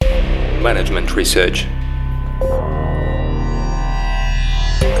Management Research.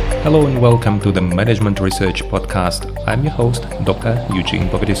 Hello and welcome to the Management Research podcast. I'm your host, Dr. Eugene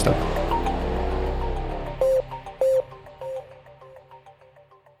Povedistok.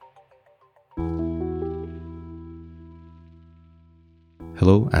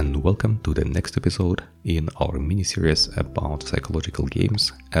 Hello and welcome to the next episode in our mini-series about psychological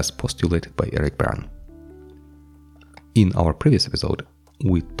games as postulated by Eric Berne. In our previous episode,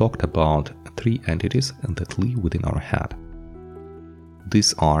 we talked about three entities that live within our head.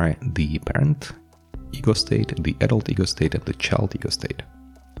 These are the parent ego state, the adult ego state, and the child ego state.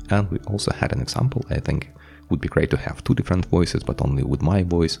 And we also had an example, I think would be great to have two different voices, but only with my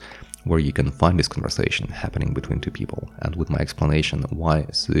voice, where you can find this conversation happening between two people, and with my explanation why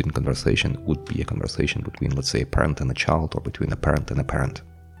a certain conversation would be a conversation between, let's say, a parent and a child, or between a parent and a parent.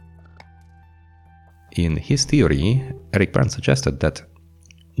 In his theory, Eric Berne suggested that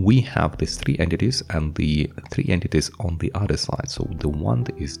we have these three entities and the three entities on the other side. So the one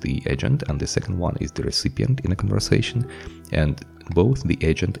is the agent and the second one is the recipient in a conversation, and both the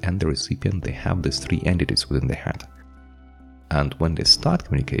agent and the recipient, they have these three entities within their head. And when they start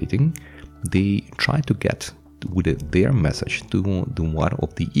communicating, they try to get with their message to the one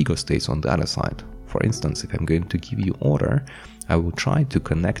of the ego states on the other side. For instance, if I'm going to give you order, I will try to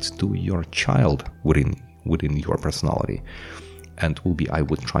connect to your child within your personality, and I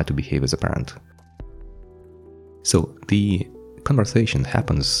would try to behave as a parent. So the conversation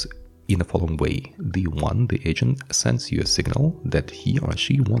happens in the following way. The agent sends you a signal that he or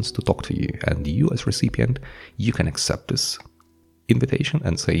she wants to talk to you, and you as recipient, you can accept this invitation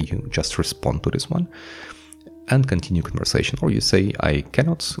and say you just respond to this one and continue conversation, or you say I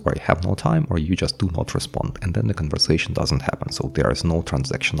cannot, or I have no time, or you just do not respond, and then the conversation doesn't happen. So there is no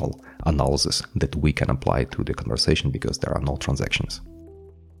transactional analysis that we can apply to the conversation because there are no transactions.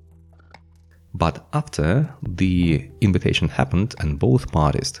 But after the invitation happened and both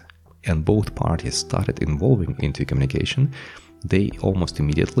parties started involving into communication, they almost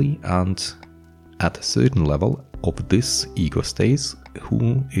immediately and at a certain level of this ego states,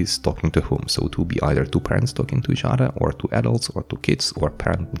 who is talking to whom. So it will be either two parents talking to each other, or two adults, or two kids, or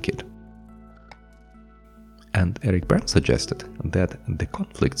parent and kid. And Eric Berne suggested that the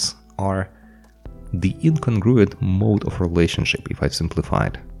conflicts are the incongruent mode of relationship, if I simplify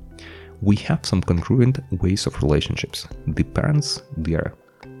it. We have some congruent ways of relationships. The parents, they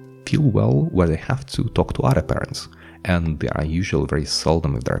feel well where they have to talk to other parents, and there are usually very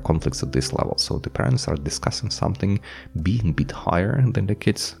seldom if there are conflicts at this level. So the parents are discussing something, being a bit higher than the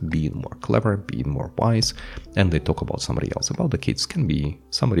kids, being more clever, being more wise, and they talk about somebody else. About the kids can be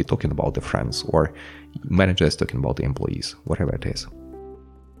somebody talking about the friends, or managers talking about the employees, whatever it is.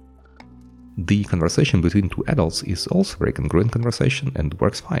 The conversation between two adults is also a very congruent conversation and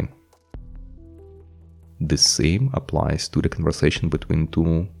works fine. The same applies to the conversation between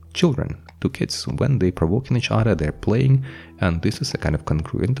two children, two kids. When they provoke each other, they're playing, and this is a kind of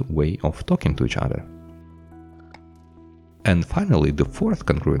congruent way of talking to each other. And finally, the fourth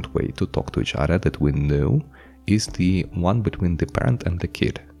congruent way to talk to each other that we know is the one between the parent and the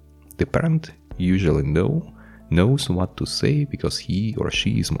kid. The parent usually knows what to say because he or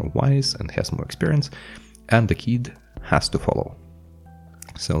she is more wise and has more experience, and the kid has to follow.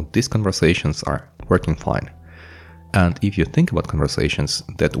 So these conversations are working fine. And if you think about conversations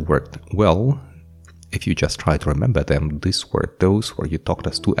that worked well, if you just try to remember them, these were those where you talked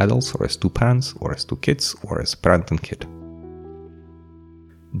as two adults, or as two parents, or as two kids, or as parent and kid.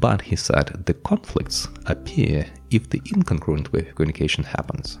 But he said the conflicts appear if the incongruent way of communication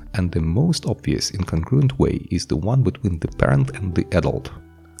happens, and the most obvious incongruent way is the one between the parent and the adult.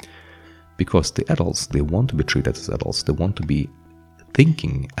 Because the adults, they want to be treated as adults, they want to be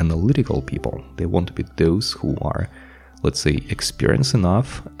thinking, analytical people. They want to be those who are, let's say, experienced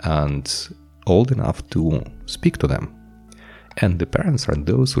enough and old enough to speak to them. And the parents are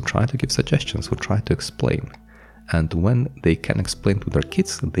those who try to give suggestions, who try to explain. And when they can explain to their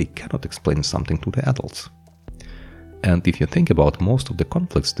kids, they cannot explain something to the adults. And if you think about most of the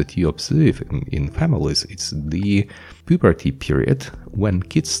conflicts that you observe in families, it's the puberty period when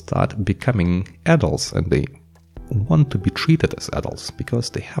kids start becoming adults, and they want to be treated as adults because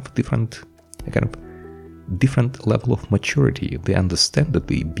they have different level of maturity. They understand that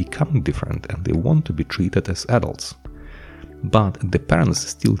they become different and they want to be treated as adults. But the parents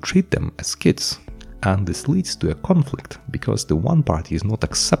still treat them as kids, and this leads to a conflict because the one party is not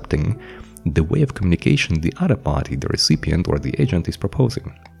accepting the way of communication the other party, the recipient or the agent, is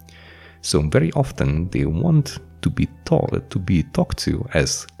proposing. So very often they want to be talked to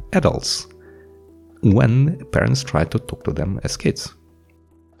as adults when parents try to talk to them as kids.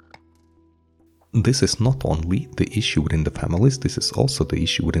 this is not only the issue within the families, this is also the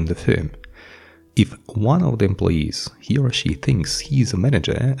issue within the firm. If one of the employees, he or she thinks he is a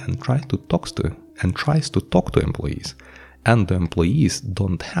manager and tries to talk to employees, and the employees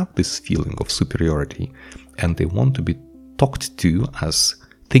don't have this feeling of superiority, and they want to be talked to as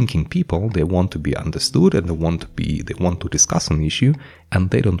thinking people, they want to be understood, and they want to discuss an issue, and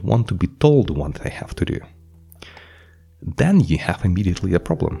they don't want to be told what they have to do, then you have immediately a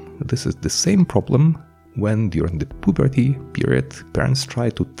problem. This is the same problem when during the puberty period parents try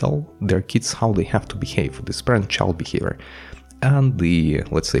to tell their kids how they have to behave, this parent-child behavior. And the,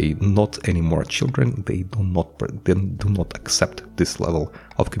 let's say, not anymore children, they do not accept this level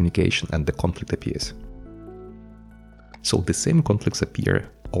of communication, and the conflict appears. So the same conflicts appear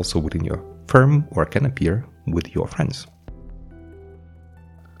also within your firm, or can appear with your friends.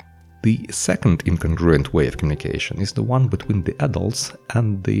 The second incongruent way of communication is the one between the adults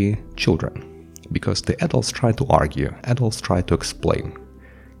and the children. Because the adults try to argue, adults try to explain.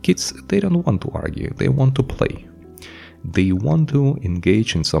 Kids, they don't want to argue, they want to play. They want to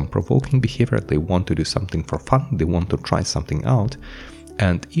engage in some provoking behavior, they want to do something for fun, they want to try something out.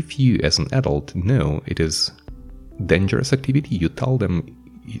 And if you as an adult know it is dangerous activity, you tell them,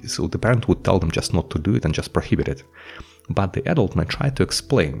 so the parent would tell them just not to do it and just prohibit it. But the adult might try to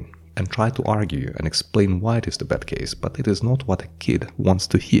explain and try to argue and explain why it is the bad case, but it is not what a kid wants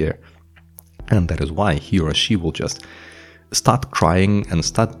to hear. And that is why he or she will just start crying and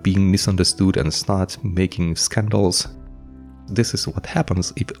start being misunderstood and start making scandals. This is what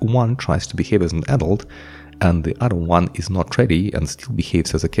happens if one tries to behave as an adult and the other one is not ready and still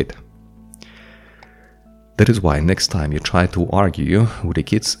behaves as a kid. That is why next time you try to argue with the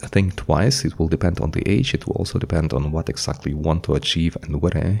kids, think twice. It will depend on the age, it will also depend on what exactly you want to achieve and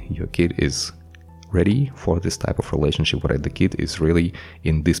whether your kid is ready for this type of relationship, whether the kid is really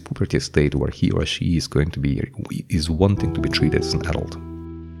in this puberty state where he or she is wanting to be treated as an adult.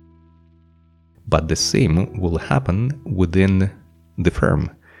 But the same will happen within the firm.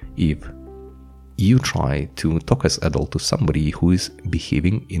 If you try to talk as adult to somebody who is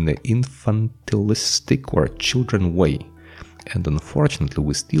behaving in an infantilistic or children way, and unfortunately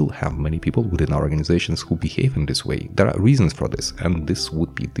we still have many people within our organizations who behave in this way. There are reasons for this, and this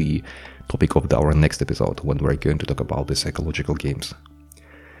would be the topic of our next episode when we're going to talk about the psychological games.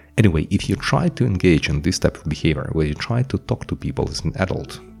 Anyway, if you try to engage in this type of behavior, where you try to talk to people as an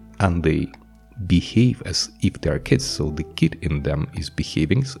adult, and they behave as if they are kids, so the kid in them is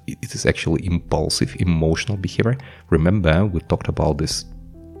behaving, so it is actually impulsive, emotional behavior. Remember, we talked about this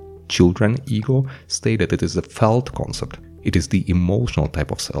children ego state, that it is a felt concept. It is the emotional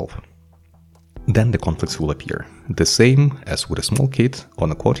type of self. Then the conflicts will appear. The same as with a small kid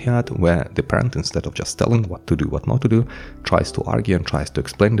on a courtyard, where the parent, instead of just telling what to do, what not to do, tries to argue and tries to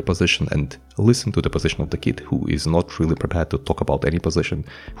explain the position and listen to the position of the kid, who is not really prepared to talk about any position,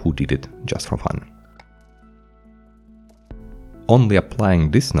 who did it just for fun. Only applying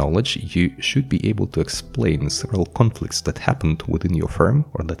this knowledge, you should be able to explain several conflicts that happened within your firm,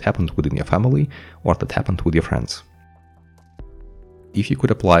 or that happened within your family, or that happened with your friends. If you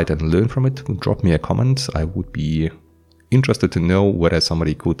could apply it and learn from it, drop me a comment. I would be interested to know whether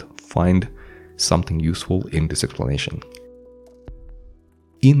somebody could find something useful in this explanation.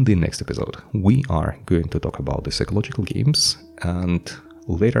 In the next episode, we are going to talk about the psychological games, and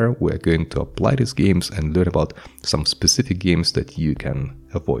later we're going to apply these games and learn about some specific games that you can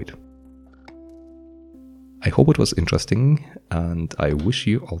avoid. I hope it was interesting, and I wish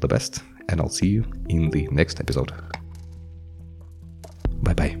you all the best, and I'll see you in the next episode.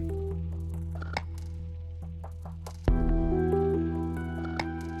 Bye-bye.